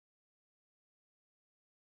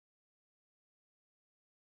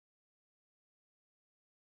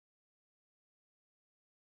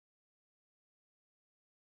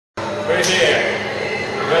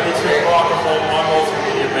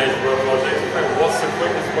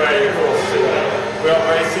way across Sydney. We are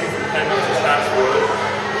racing from Penrith to Chatswood.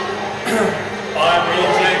 Me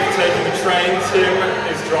and Jake are taking the train. Tim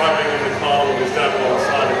is driving in the car with his dad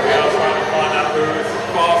alongside him. We are trying to find out who is the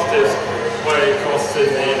fastest way across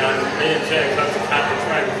Sydney, and me and Jake have to catch the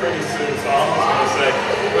train pretty soon, so I'm just going to say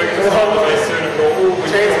we're going to start the race soon and go all the way.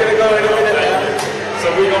 Jake's going to go in a minute now. So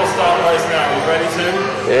we're going to start the race now. You ready, Tim?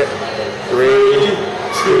 Yep. 3,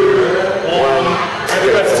 2, 1. Ready,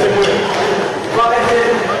 let's Tim win.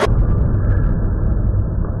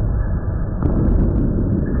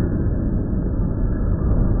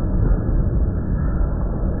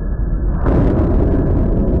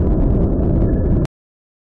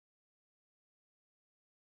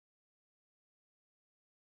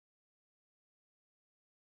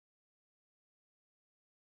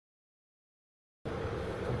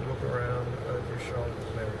 Look around over your shoulders,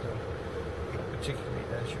 there we go. Particularly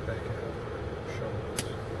as you back out, shoulders.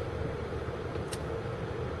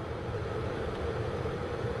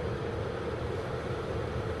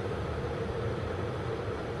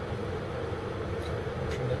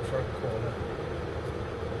 Watching that front corner.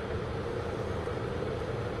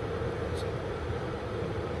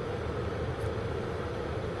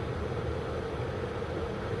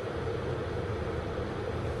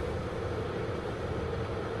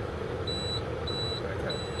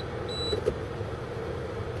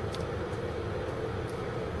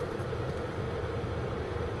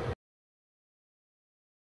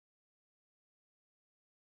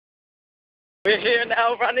 We're here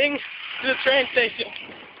now running to the train station.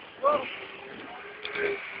 Whoa.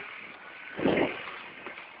 We're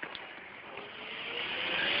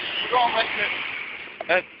going like this.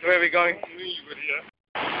 That's where we're going.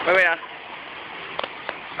 Where we are?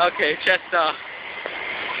 Okay, Chester.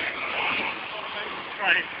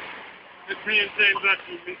 Train. It's me and James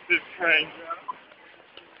actually missed this train.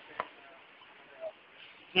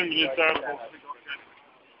 Tim and his dad obviously got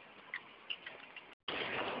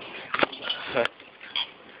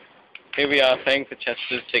Here we are paying for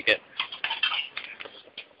Chester's ticket.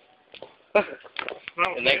 The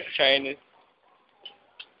next train is...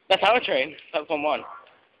 That's our train, platform 1.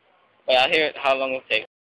 Wait, I'll hear it how long it'll take.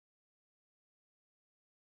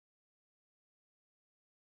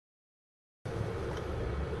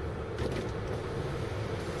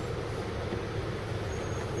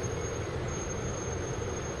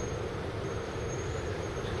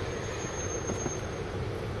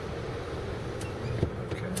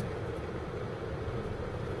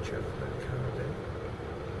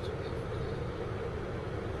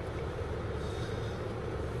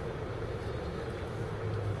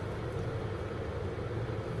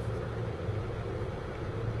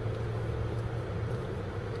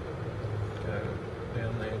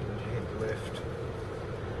 Down there and head left.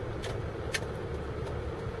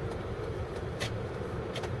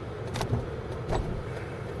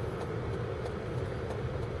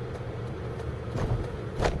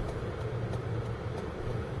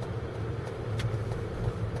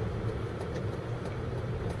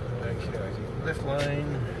 Okay, left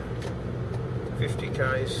lane, 50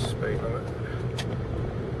 k's speed limit.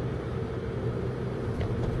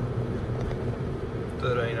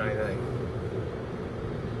 13.18.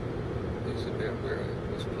 It's about where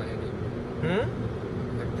I was planning. Hmm?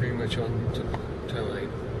 I'm pretty much on to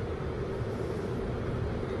time.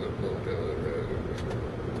 We got blocked out of the road.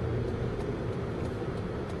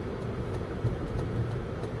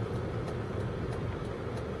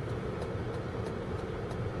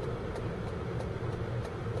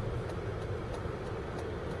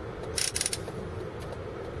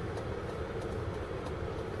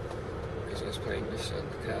 Because I was playing this on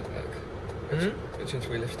the car park. But since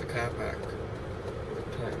we left the car park, the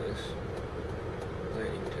time was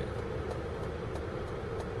leading to.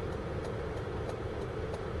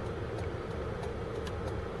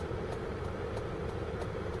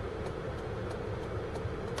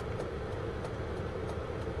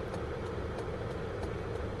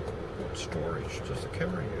 What storage does the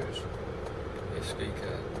camera use? SD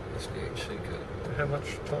card, SDHC card. How much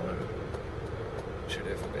time? Should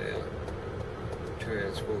have about 2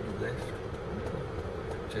 hours 40 left.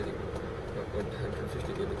 It's only got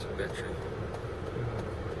 150 minutes of battery.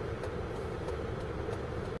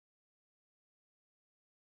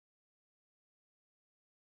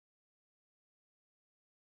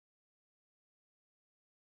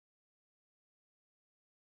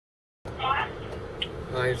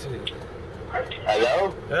 Hi, is it?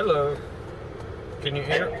 Hello? Hello. Can you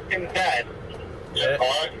hear? Dad. Yeah.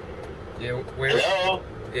 Yeah, where? Hello?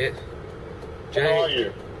 Yeah. How are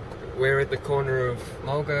you? We're at the corner of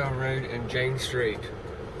Mulgore Road and Jane Street.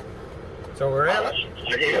 So we're out.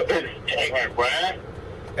 Where?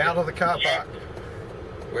 Out of the car park.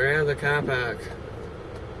 We're out of the car park.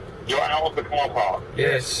 You're out of the car park.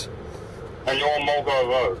 Yes. And you're on Mulgo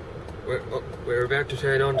Road. We're about to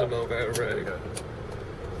turn onto Mulgo Road.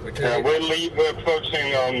 We're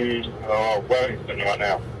approaching Wellington right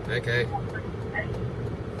now. Okay.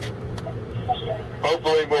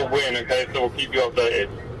 Hopefully we'll win, okay? So we'll keep you updated.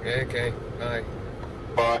 Okay. Bye.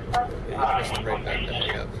 Bye. Yeah, you press the red button to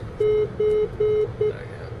hang up. Okay.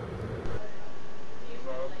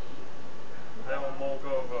 They're on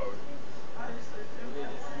Mulgo Road,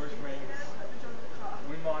 which means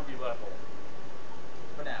we might be level.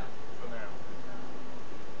 For now. For now.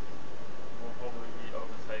 We'll probably be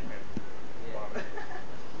overtaken.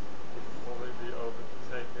 Probably be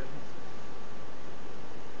overtaken.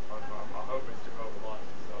 I hope it's to go over line,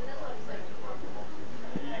 so I'll make it work for more.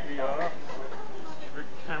 EVR, big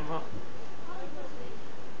camera.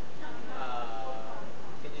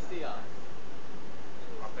 Can you see us?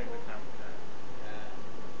 I think the camera can.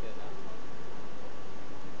 Good enough.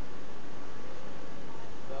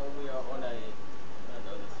 So we are on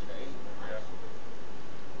another straight. Yeah.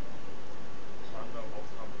 I don't know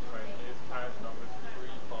what's on the train. Here's carriage number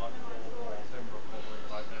 3544. Timber probably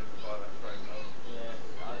identify that train though. Yes,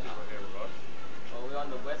 Over here with us. well, we're on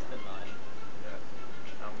the western line. Yes.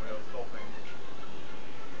 And we are stopping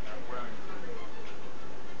at Wellington.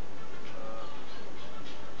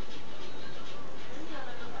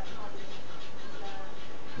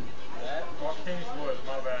 Yeah. Kingswood,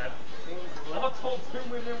 my bad. I told him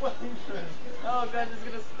we're in Wellington. Oh, guys, it's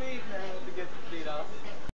gonna speed now to get to speed us.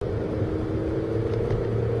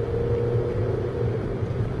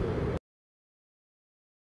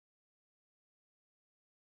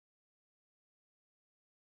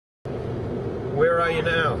 Where are you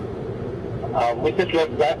now? We just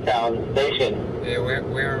left Blacktown Station. Yeah,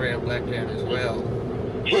 we're around Blacktown as well.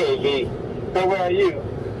 Gee, so where are you?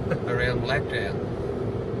 Around Blacktown.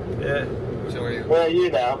 Yeah. So Where are you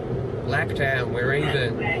now? Blacktown, we're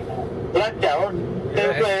even. Blacktown?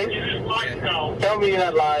 Same Yeah. place? Yeah. Tell me you're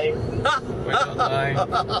not lying. We're not lying.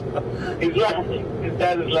 He's laughing. His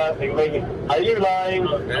dad is laughing. Are you lying?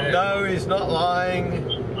 No, he's not lying.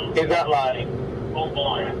 He's not lying.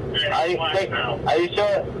 Are you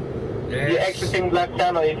sure you're Yes. exiting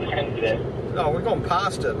Blacktown or you just entered it? No, we've gone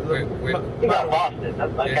past it. You're not past it.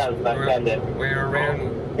 That's my kind of Blacktown then. We're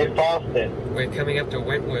around. It's past it. We're coming up to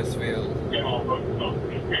Wentworthville.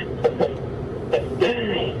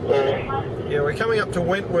 Yeah, we're coming up to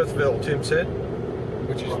Wentworthville, Tim said.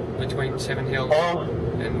 Which is between Seven Hills Oh,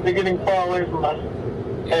 and. they're getting far away from us.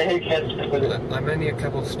 Yeah. Hey, Chatswood. I'm only a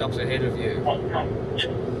couple of stops ahead of you.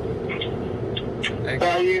 So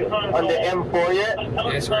are you on the M4 yet?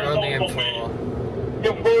 Yes, we're on the M4.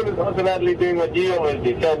 Your phone is automatically doing what you always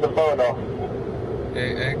do, turn the phone off.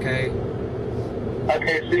 Okay.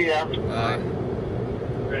 Okay, see ya. Bye.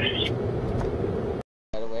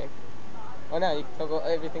 By the way. Oh no, you can talk about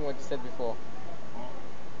everything what you said before.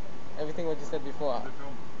 Everything what you said before.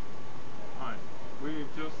 Right.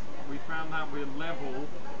 We found out we're level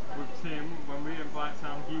with Tim. When we in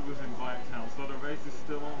Blacktown, he was in Blacktown. So the race is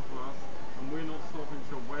still on for us. And we're not stopping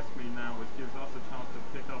till Westmead now, which gives us a chance to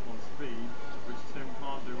pick up on speed, which Tim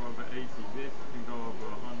can't do over 80. This can go over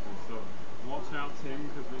 100. So watch out, Tim,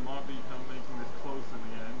 because we might be making this close in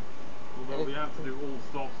the end. Although we have to do all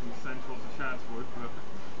stops from Central to Chatswood, but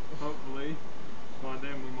hopefully by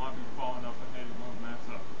then we might be far enough ahead it won't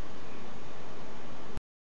matter.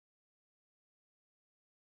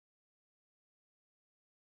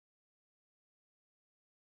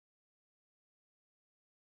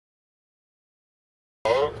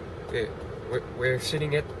 Yeah, we're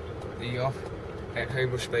sitting at the at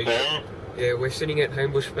Homebush Bay. Tim? Yeah, we're sitting at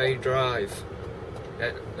Homebush Bay Drive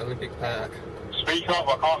at Olympic Park. Speak up,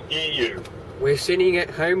 I can't hear you. We're sitting at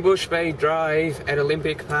Homebush Bay Drive at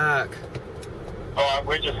Olympic Park. Alright,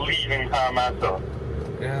 we're just leaving Parramatta.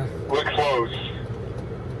 Yeah, We're close.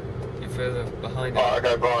 you're further behind Alright,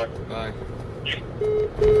 us. okay, bye.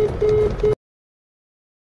 Bye.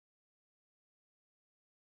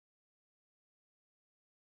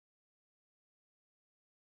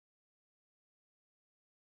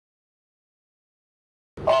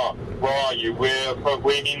 Oh, where are you? We're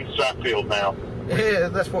in Strathfield now. Yeah,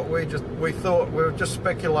 that's what we thought. We were just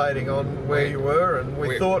speculating on where you were, and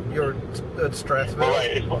we thought you're at Strathfield.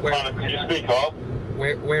 Well, wait, could you speak up?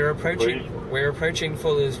 We're approaching. Please? We're approaching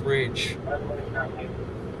Fuller's Bridge.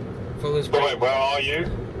 Fuller's Bridge. Wait, where are you?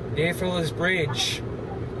 Near Fuller's Bridge.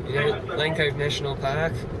 You know, Lane Cove National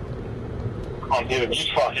Park. Can't hear them. You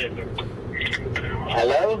try it.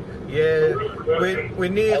 Hello? Yeah, we're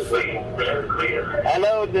near.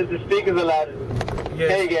 Hello, the speakers are loud. Yeah,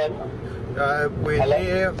 Say again. We're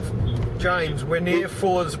near, James, we're near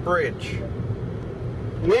Fuller's Bridge.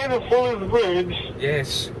 Near the Fuller's Bridge?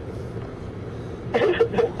 Yes.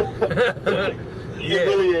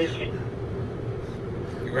 Humiliation.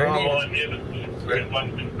 You're only,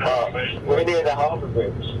 we're near the Harbour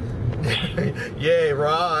Bridge. Yeah,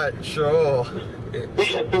 right, sure.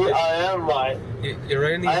 I am right. you're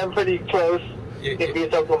only, I am pretty close if you're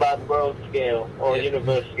talking about world scale or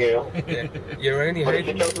universe scale. Your only But hope, if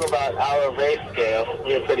you're talking about our race scale,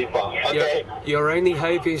 we're pretty far. Okay? your only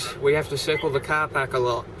hope is we have to circle the car park a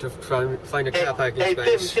lot to try and find a car parking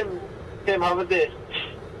space. Tim, how about this?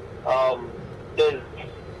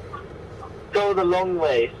 Go the long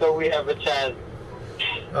way so we have a chance.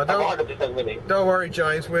 I'm 100% winning. Don't worry,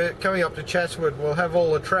 James, we're coming up to Chatswood. We'll have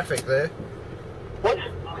all the traffic there. What?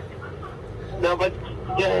 No, but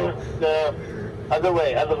yeah, no. Other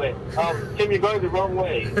way. Tim, you're going the wrong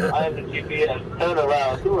way. I have the GPS. Turn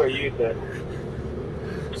around. Who are you then?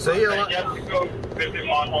 See you You have to go visit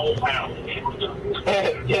my old house.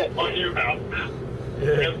 Yeah. My new house.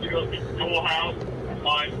 You have to go visit your house,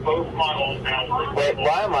 both my old houses. Wait,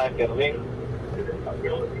 why am I filming?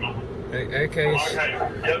 Okay. Okay, you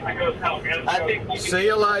have to go help me. I think See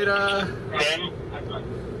you later. Tim.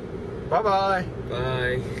 Bye-bye.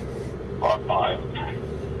 Bye. Bye.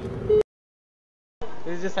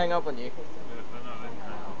 Did it just hang up on you?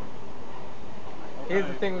 Here's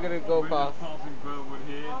the thing we're gonna go past. Passing Burwood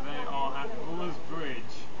here, they are at Fuller's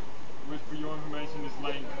Bridge, which for your information is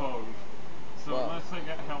Lane Cove. So unless they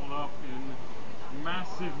get held up in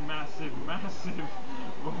massive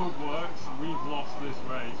roadworks, we've lost this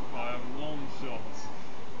race by a long shot.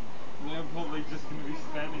 They're probably just going to be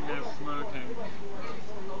standing there smirking.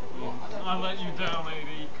 I let you down,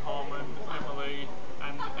 AD, Carmen, Emily,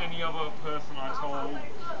 and any other person I told that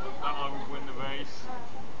I would win the race.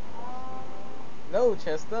 No,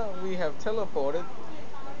 Chester, we have teleported.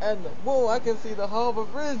 And whoa, I can see the Harbour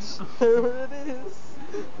Bridge. There it is.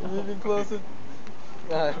 Moving closer.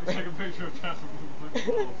 Take a picture of Chatswood.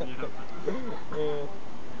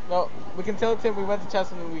 No, we can tell Tim we went to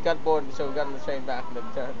Chatswood and we got bored, so we got on the train back and then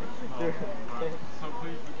returned. So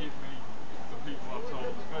please forgive me, the people I've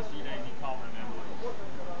told, especially Amy, Carmen, and Emily.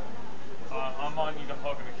 I might need a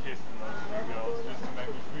hug and a kiss from those two girls just to make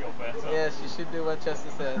me feel better. Yes, you should do what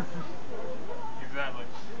Chester says. Exactly.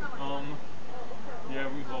 Yeah,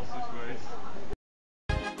 we've lost this race.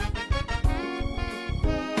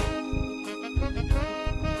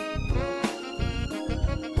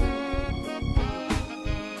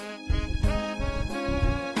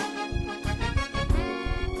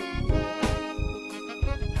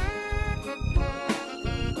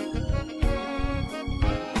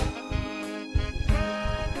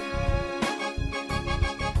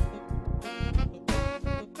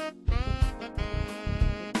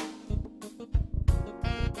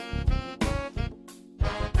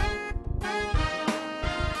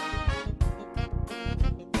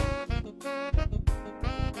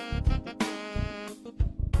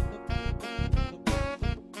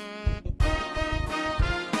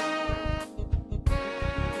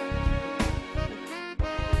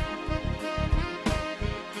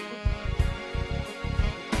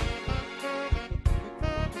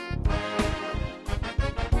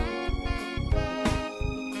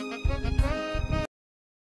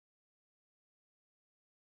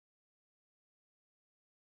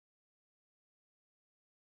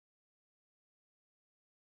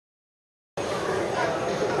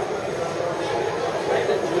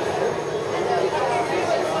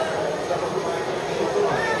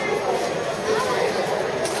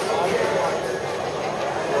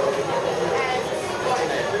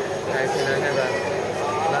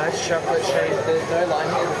 Chocolate shake, there's no line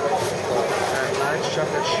here. Large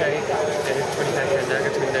chocolate shake, and it's 20 packet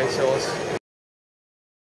nuggets with no sauce.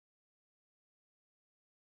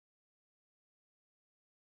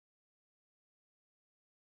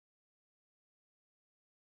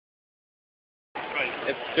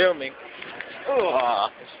 It's filming. Oh,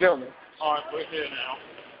 it's filming. Alright, we're here now.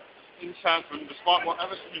 In Chatswood, despite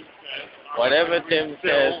whatever Tim says. Whatever Tim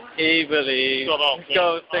says, he believes. Shut up, Tim.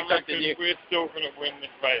 Go, stick up to you. We're still going to win this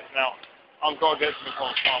race. Now, I've got to get to the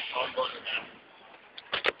car fast, so I'm going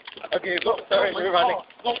now. Okay, look, sorry, we're running.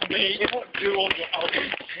 Not me, what you on your own.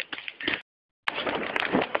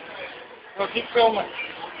 No, keep filming.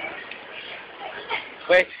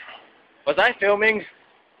 Wait, was I filming?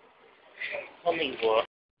 Tell me you were.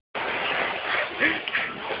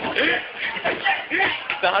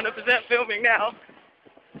 It's 100% filming now.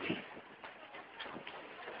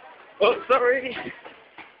 Oh, sorry.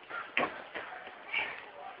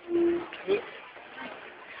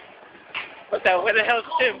 What the? Where the hell's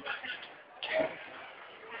Tim?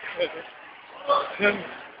 We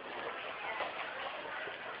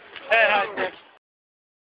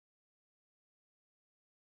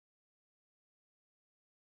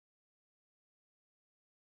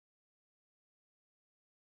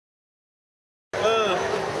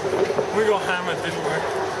got hammered, didn't we?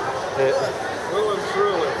 Yeah. Well and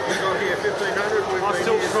truly. We got here 1500. I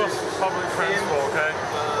still trust public transport, okay?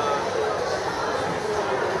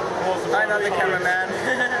 I'm not the cameraman.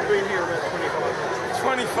 We've been here about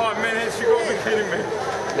 25 minutes, you gotta be kidding me.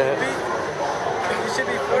 No. You should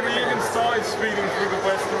be 40 We even started speeding through the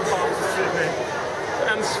western part of Sydney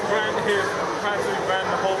and sprang here, practically ran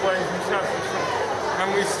the whole way from Chatswood,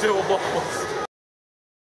 and we still lost.